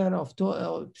Minister of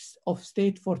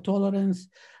State for Tolerance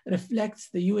reflects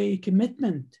the UAE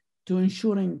commitment to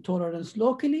ensuring tolerance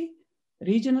locally,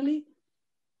 regionally,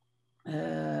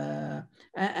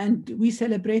 and we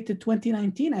celebrated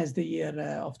 2019 as the year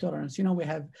of tolerance.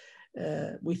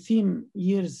 We theme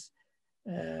years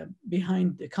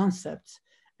behind the concepts,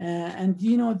 and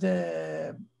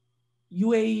the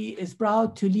UAE is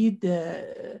proud to lead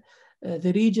the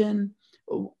region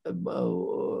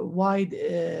wide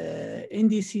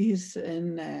indices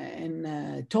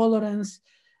in tolerance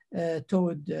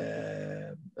toward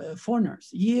foreigners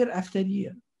year after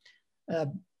year.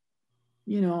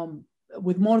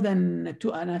 With more than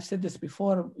two, and I've said this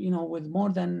before, with more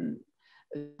than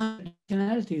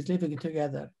nationalities living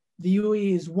together, the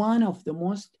UAE is one of the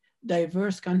most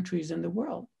diverse countries in the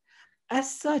world. As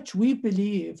such, we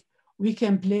believe we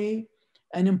can play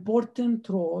an important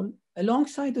role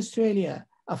alongside Australia,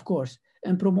 of course,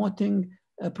 in promoting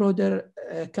a broader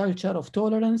culture of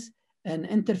tolerance and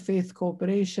interfaith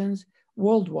cooperations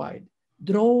worldwide,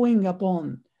 drawing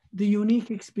upon the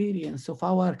unique experience of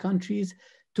our countries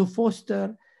to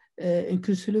foster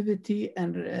inclusivity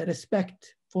and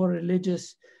respect for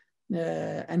religious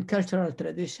and cultural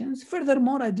traditions.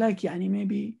 Furthermore, I'd like,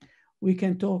 maybe we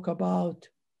can talk about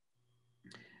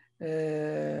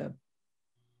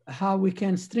how we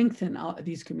can strengthen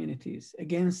these communities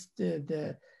against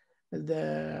the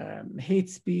hate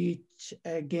speech,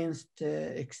 against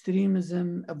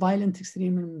extremism, violent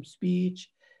extremism speech,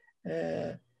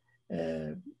 and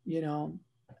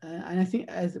I think,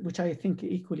 which I think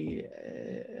equally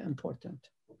important.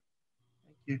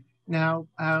 Thank you. Now,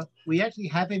 we actually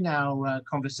have in our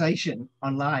conversation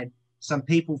online some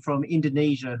people from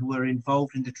Indonesia who are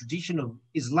involved in the traditional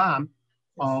Islam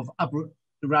of Abu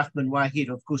Rahman Wahid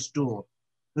of Gus Dur,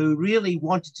 who really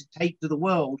wanted to take to the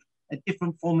world a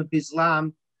different form of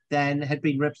Islam than had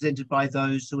been represented by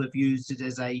those who have used it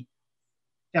as a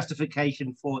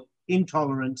justification for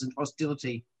intolerance and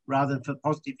hostility rather than for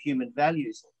positive human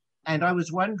values. And I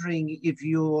was wondering if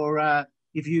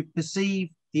you perceive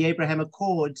the Abraham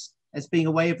Accords as being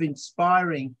a way of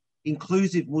inspiring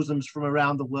inclusive Muslims from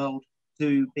around the world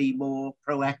to be more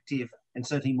proactive and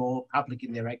certainly more public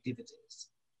in their activities.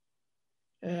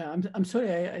 I'm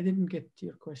sorry, I didn't get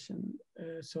your question.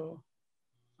 Sorry.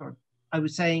 I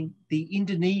was saying the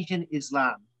Indonesian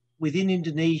Islam. Within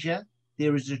Indonesia,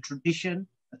 there is a tradition,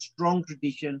 a strong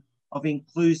tradition of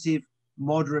inclusive,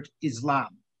 moderate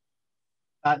Islam.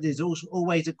 But there's also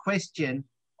always a question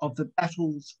of the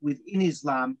battles within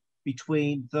Islam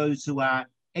between those who are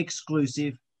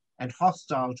exclusive and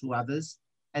hostile to others,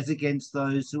 as against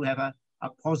those who have a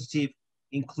positive,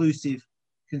 inclusive,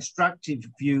 constructive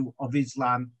view of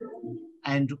Islam.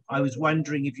 And I was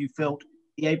wondering if you felt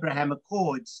the Abraham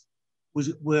Accords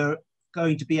were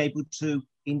going to be able to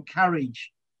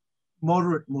encourage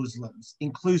moderate Muslims,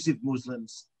 inclusive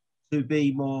Muslims, to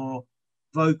be more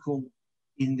vocal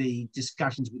in the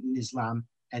discussions within Islam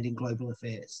and in global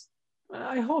affairs.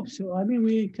 I hope so. I mean,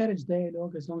 we encourage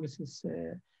dialogue as long as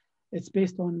it's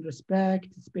based on respect,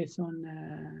 it's based on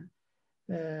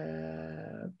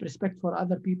respect for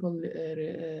other people's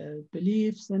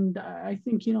beliefs. And I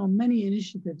think, many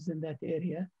initiatives in that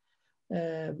area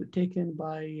taken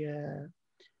by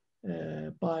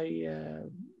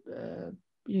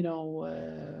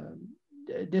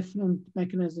different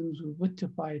mechanisms to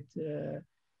fight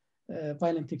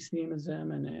violent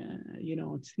extremism and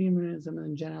extremism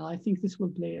in general. I think this will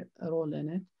play a role in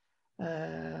it.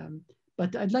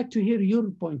 But I'd like to hear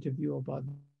your point of view about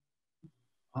it.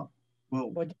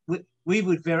 Well, we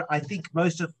would I think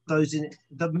most of us in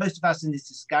this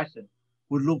discussion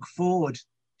would look forward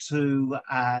to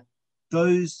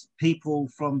those people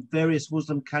from various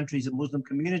Muslim countries and Muslim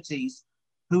communities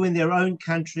who in their own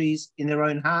countries, in their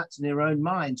own hearts, in their own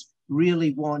minds,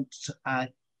 really want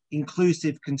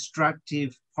inclusive,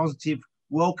 constructive, positive,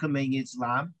 welcoming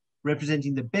Islam,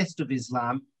 representing the best of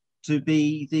Islam, to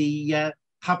be the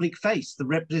public face, the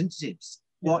representatives,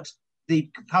 what the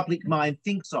public mind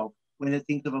thinks of when it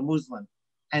thinks of a Muslim.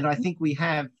 And I think we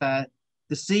have the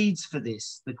seeds for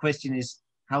this. The question is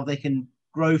how they can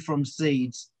grow from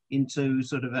seeds into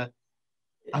sort of a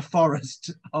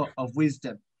forest of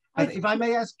wisdom. If I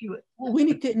may ask you... We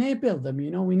need to enable them,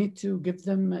 we need to give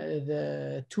them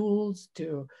the tools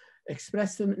to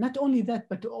express them. Not only that,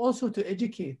 but also to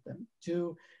educate them,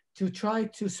 to try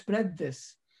to spread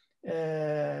this,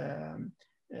 the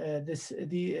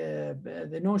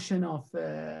notion of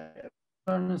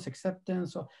tolerance,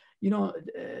 acceptance, or,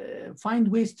 find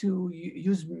ways to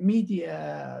use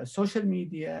media, social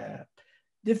media,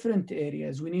 different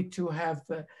areas. We need to have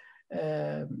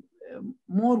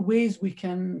more ways we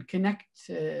can connect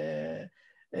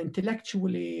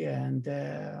intellectually and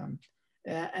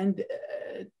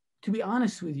to be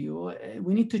honest with you,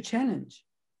 we need to challenge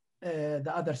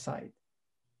the other side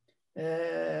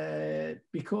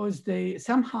because they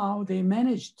somehow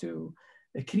managed to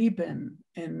creep in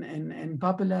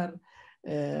popular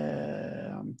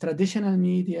traditional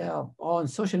media, on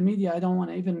social media. I don't want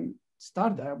to even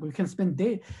start there. We can spend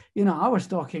hours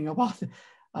talking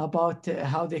about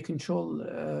how they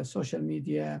control social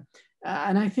media.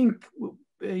 And I think,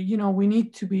 we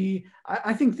need to be,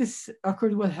 I think this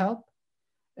accord will help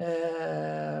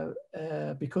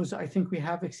because I think we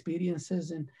have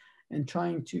experiences in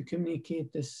trying to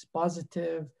communicate this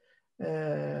positive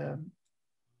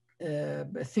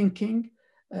thinking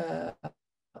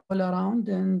all around.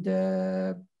 And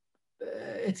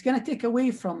it's going to take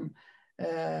away from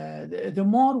the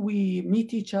more we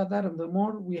meet each other and the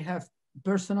more we have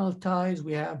personal ties,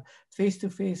 we have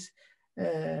face-to-face.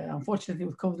 Unfortunately,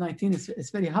 with COVID-19, it's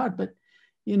very hard, but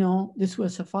you know, this will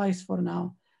suffice for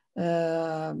now.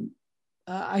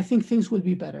 I think things will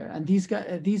be better, and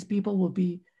these people will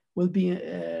be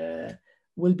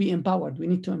empowered. We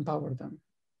need to empower them.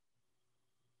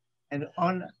 And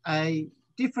on a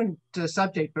different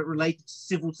subject, but related to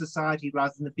civil society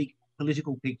rather than the big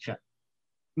political picture,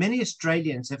 many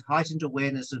Australians have heightened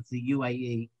awareness of the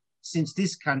UAE since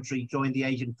this country joined the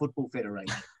Asian Football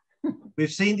Federation.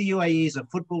 We've seen the UAE as a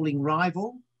footballing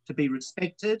rival to be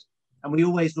respected, and we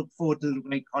always look forward to the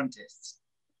great contests.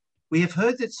 We have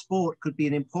heard that sport could be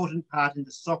an important part in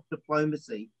the soft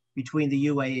diplomacy between the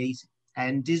UAE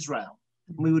and Israel.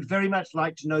 We would very much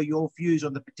like to know your views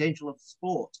on the potential of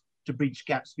sport to bridge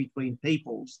gaps between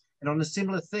peoples. And on a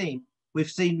similar theme,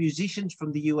 we've seen musicians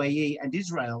from the UAE and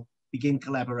Israel begin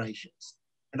collaborations.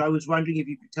 And I was wondering if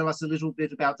you could tell us a little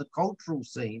bit about the cultural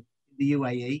scene in the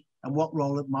UAE and what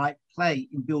role it might play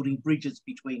in building bridges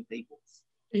between peoples.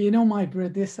 You know, my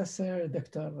predecessor,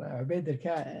 Dr. Ubaid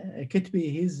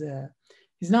Al-Kitbi, he's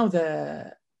now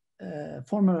the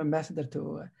former ambassador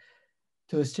to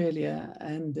Australia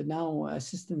and now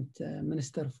Assistant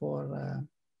Minister for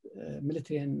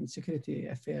Military and Security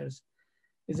Affairs.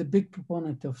 Is a big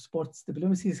proponent of sports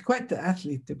diplomacy. He's quite the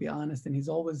athlete, to be honest, and he's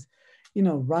always, you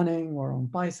know, running or on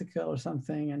bicycle or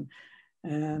something.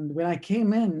 And when I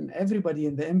came in, everybody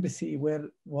in the embassy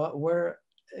were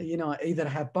you know, either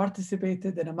have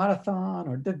participated in a marathon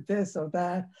or did this or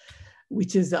that,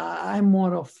 which is I'm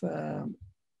more of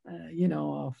you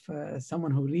know, of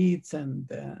someone who reads and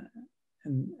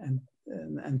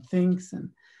thinks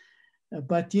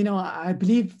but you know, I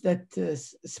believe that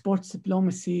sports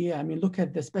diplomacy, I mean, look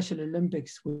at the Special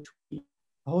Olympics which we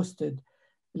hosted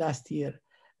last year.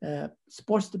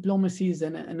 Sports diplomacy is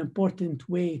an important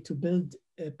way to build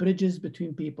bridges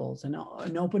between peoples and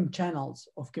open channels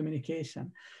of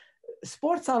communication.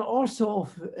 Sports are also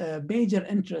of major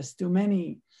interest to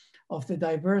many of the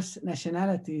diverse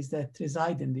nationalities that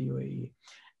reside in the UAE.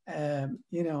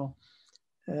 You know,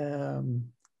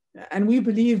 and we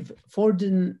believe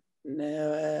forging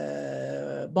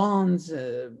bonds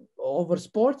over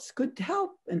sports could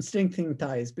help in strengthening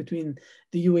ties between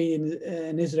the UAE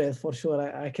and Israel for sure.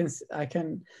 I can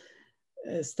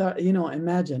start, you know,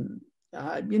 imagine.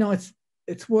 You know,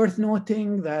 it's worth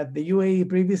noting that the UAE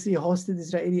previously hosted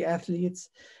Israeli athletes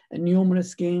in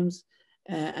numerous games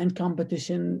and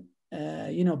competition.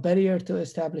 You know, barrier to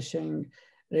establishing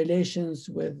relations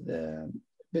with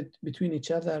between each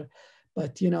other,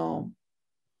 but you know.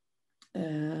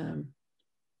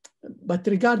 But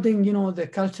regarding, you know, the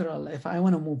cultural, if I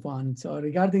want to move on, so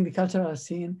regarding the cultural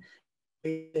scene,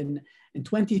 in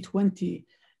 2020,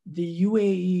 the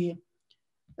UAE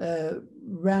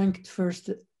ranked first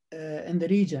in the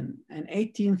region and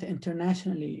 18th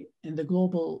internationally in the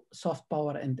Global Soft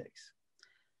Power Index.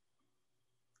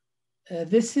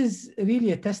 This is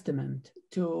really a testament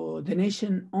to the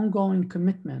nation's ongoing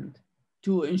commitment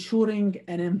to ensuring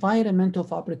an environment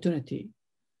of opportunity,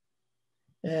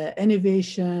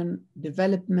 innovation,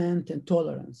 development, and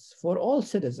tolerance for all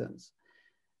citizens,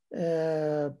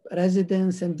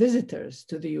 residents and visitors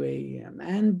to the UAE,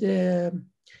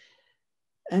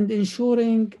 and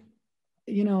ensuring,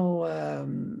 you know,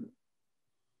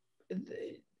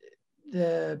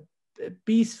 the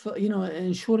peaceful, you know,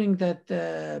 ensuring that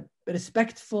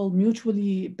respectful,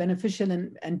 mutually beneficial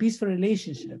and peaceful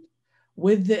relationship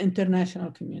with the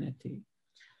international community.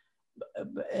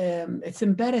 It's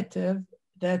imperative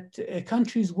that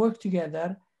countries work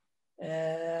together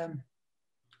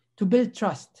to build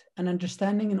trust and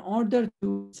understanding in order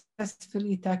to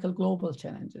successfully tackle global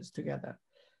challenges together.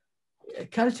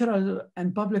 Cultural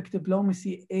and public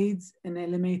diplomacy aids in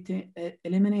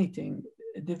eliminating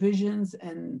divisions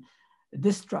and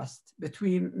distrust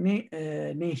between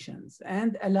nations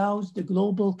and allows the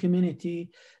global community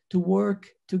to work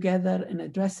together in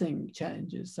addressing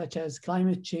challenges such as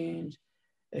climate change,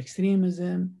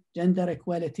 extremism, gender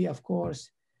equality, of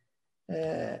course,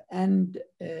 and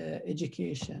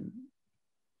education.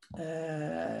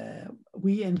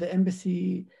 We in the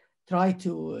embassy try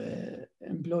to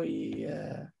employ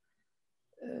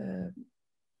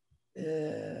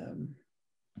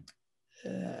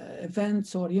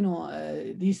events or, you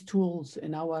know, these tools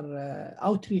in our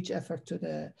outreach effort to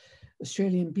the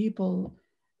Australian people.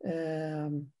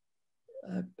 On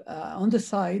the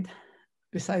side,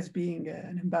 besides being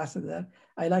an ambassador,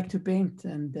 I like to paint,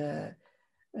 and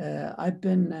I've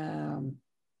been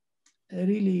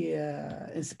really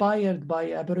inspired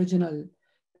by Aboriginal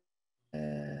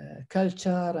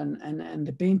culture and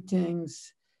the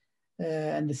paintings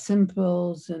and the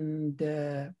symbols, and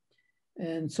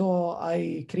so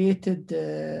I created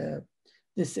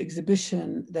this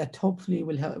exhibition that hopefully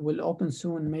will open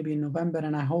soon, maybe in November,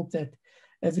 and I hope that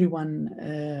everyone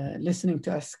listening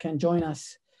to us can join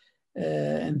us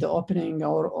in the opening,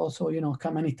 or also, you know,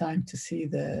 come anytime to see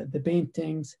the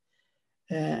paintings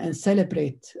and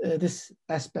celebrate this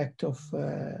aspect of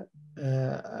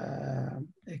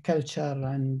culture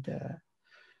and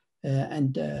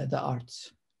the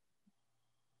arts.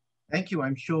 Thank you.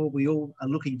 I'm sure we all are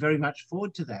looking very much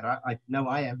forward to that. I know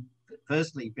I am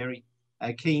personally very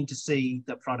keen to see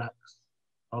the products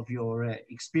of your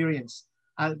experience.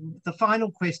 The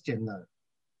final question, though,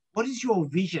 what is your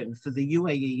vision for the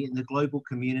UAE in the global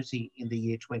community in the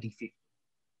year 2050?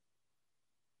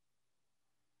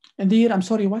 In the year, I'm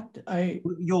sorry, what?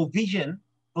 Your vision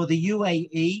for the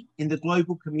UAE in the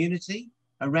global community,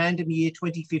 a random year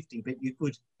 2050, but you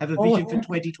could have a vision for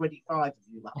 2025 if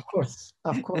you like. Of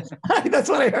course. That's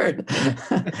what I heard.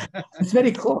 It's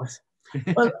very close.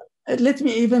 Well, let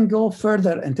me even go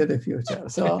further into the future.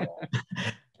 So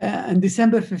on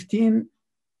December 15,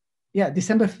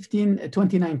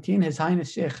 2019, His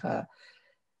Highness Sheikh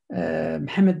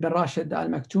Mohammed bin Rashid Al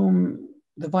Maktoum,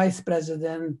 the Vice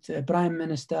President, Prime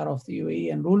Minister of the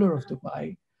UAE and ruler of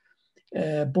Dubai,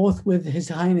 both with His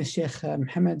Highness Sheikh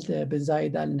Mohammed bin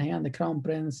Zayed Al Nahyan, the Crown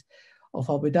Prince of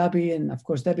Abu Dhabi, and of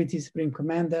course Deputy Supreme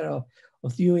Commander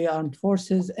of the UAE Armed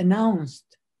Forces,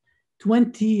 announced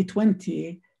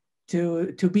 2020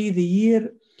 to be the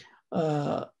year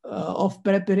of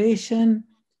preparation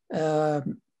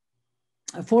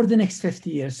for the next 50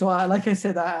 years. So like I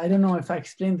said, I don't know if I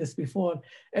explained this before.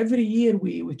 Every year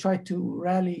we try to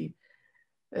rally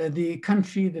the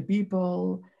country, the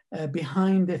people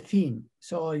behind the theme.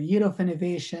 So a year of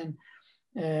innovation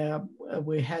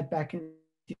we had back in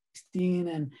 2016,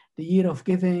 and the year of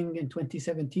giving in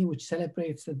 2017, which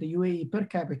celebrates that the UAE per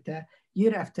capita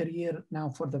year after year now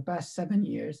for the past 7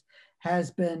 years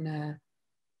has been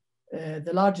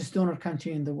the largest donor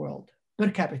country in the world per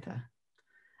capita.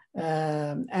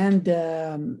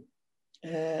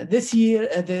 This year,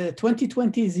 the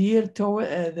 2020 is the year to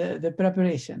the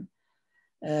preparation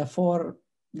for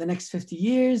the next 50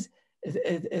 years.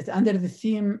 It's under the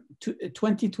theme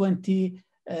 2020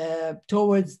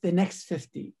 towards the next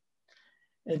 50.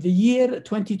 The year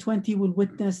 2020 will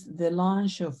witness the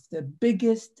launch of the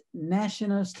biggest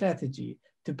national strategy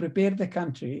to prepare the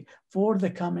country for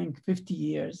the coming 50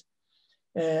 years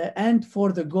and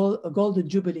for the Golden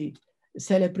Jubilee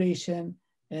celebration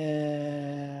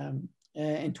in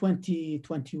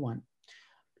 2021.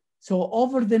 So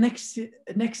over the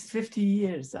next 50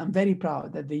 years, I'm very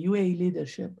proud that the UAE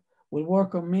leadership will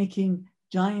work on making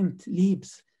giant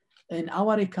leaps in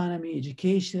our economy,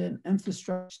 education,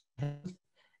 infrastructure, health,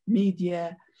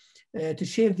 media, to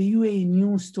share the UAE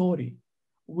new story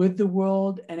with the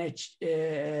world and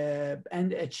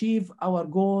achieve our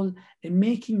goal in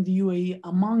making the UAE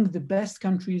among the best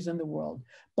countries in the world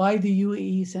by the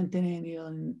UAE centennial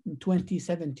in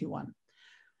 2071.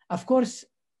 Of course,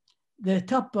 the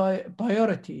top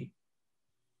priority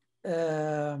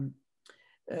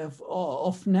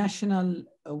of national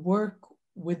work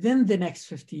within the next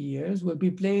 50 years will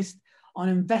be placed on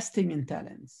investing in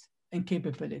talents and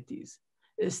capabilities,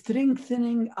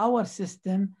 strengthening our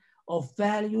system of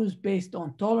values based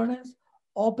on tolerance,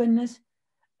 openness,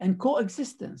 and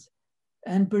coexistence,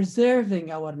 and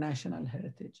preserving our national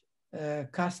heritage,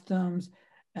 customs,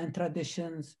 and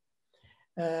traditions.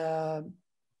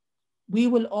 We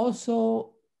will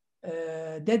also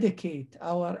dedicate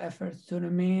our efforts to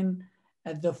remain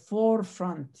at the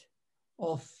forefront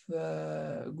of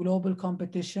global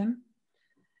competition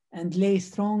and lay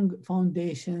strong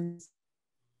foundations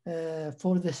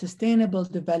for the sustainable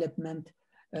development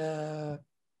of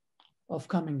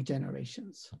coming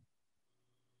generations.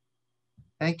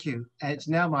 Thank you. And it's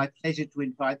now my pleasure to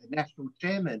invite the National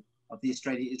Chairman of the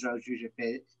Australia-Israel Jewish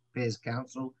Affairs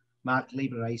Council, Mark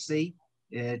Lieber AC,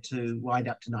 to wind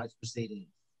up tonight's proceedings.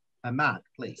 Mark,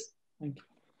 please. Thank you.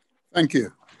 Thank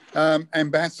you.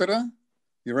 Ambassador,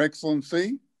 Your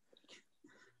Excellency,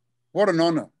 what an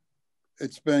honour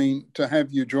it's been to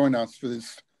have you join us for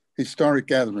this historic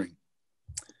gathering.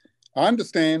 I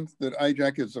understand that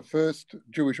AIJAC is the first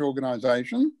Jewish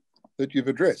organisation that you've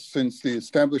addressed since the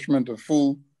establishment of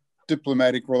full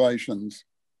diplomatic relations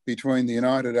between the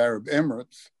United Arab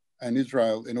Emirates and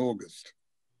Israel in August.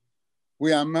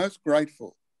 We are most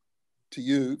grateful to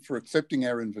you for accepting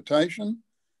our invitation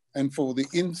and for the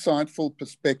insightful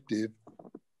perspective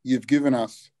you've given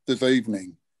us this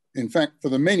evening. In fact, for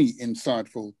the many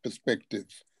insightful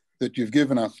perspectives that you've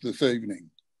given us this evening.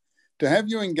 To have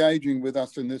you engaging with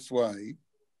us in this way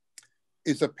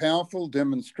is a powerful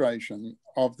demonstration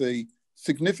of the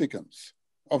significance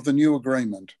of the new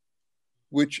agreement,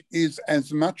 which is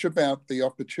as much about the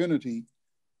opportunity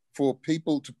for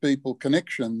people-to-people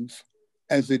connections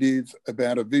as it is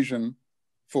about a vision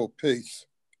for peace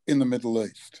in the Middle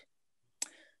East.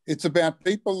 It's about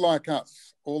people like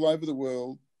us all over the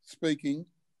world speaking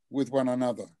with one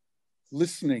another,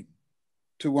 listening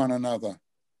to one another,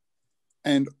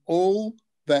 and all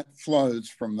that flows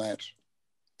from that: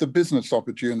 the business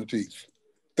opportunities,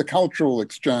 the cultural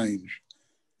exchange,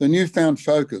 the newfound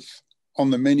focus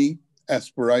on the many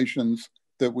aspirations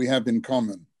that we have in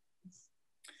common.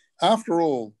 After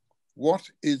all, what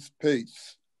is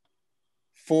peace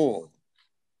for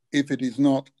if it is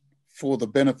not for the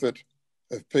benefit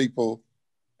of people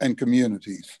and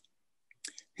communities?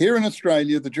 Here in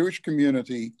Australia, the Jewish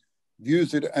community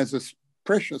views it as a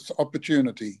precious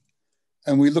opportunity,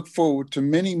 and we look forward to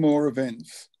many more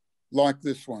events like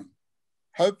this one,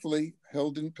 hopefully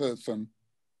held in person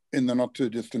in the not too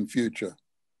distant future.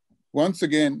 Once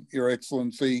again, Your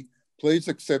Excellency, please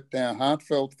accept our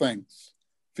heartfelt thanks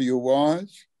for your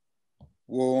wise,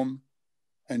 warm,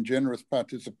 and generous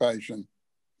participation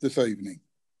this evening.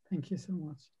 Thank you so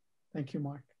much. Thank you,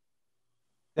 Mark.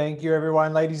 Thank you,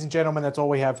 everyone. Ladies and gentlemen, that's all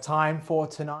we have time for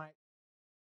tonight.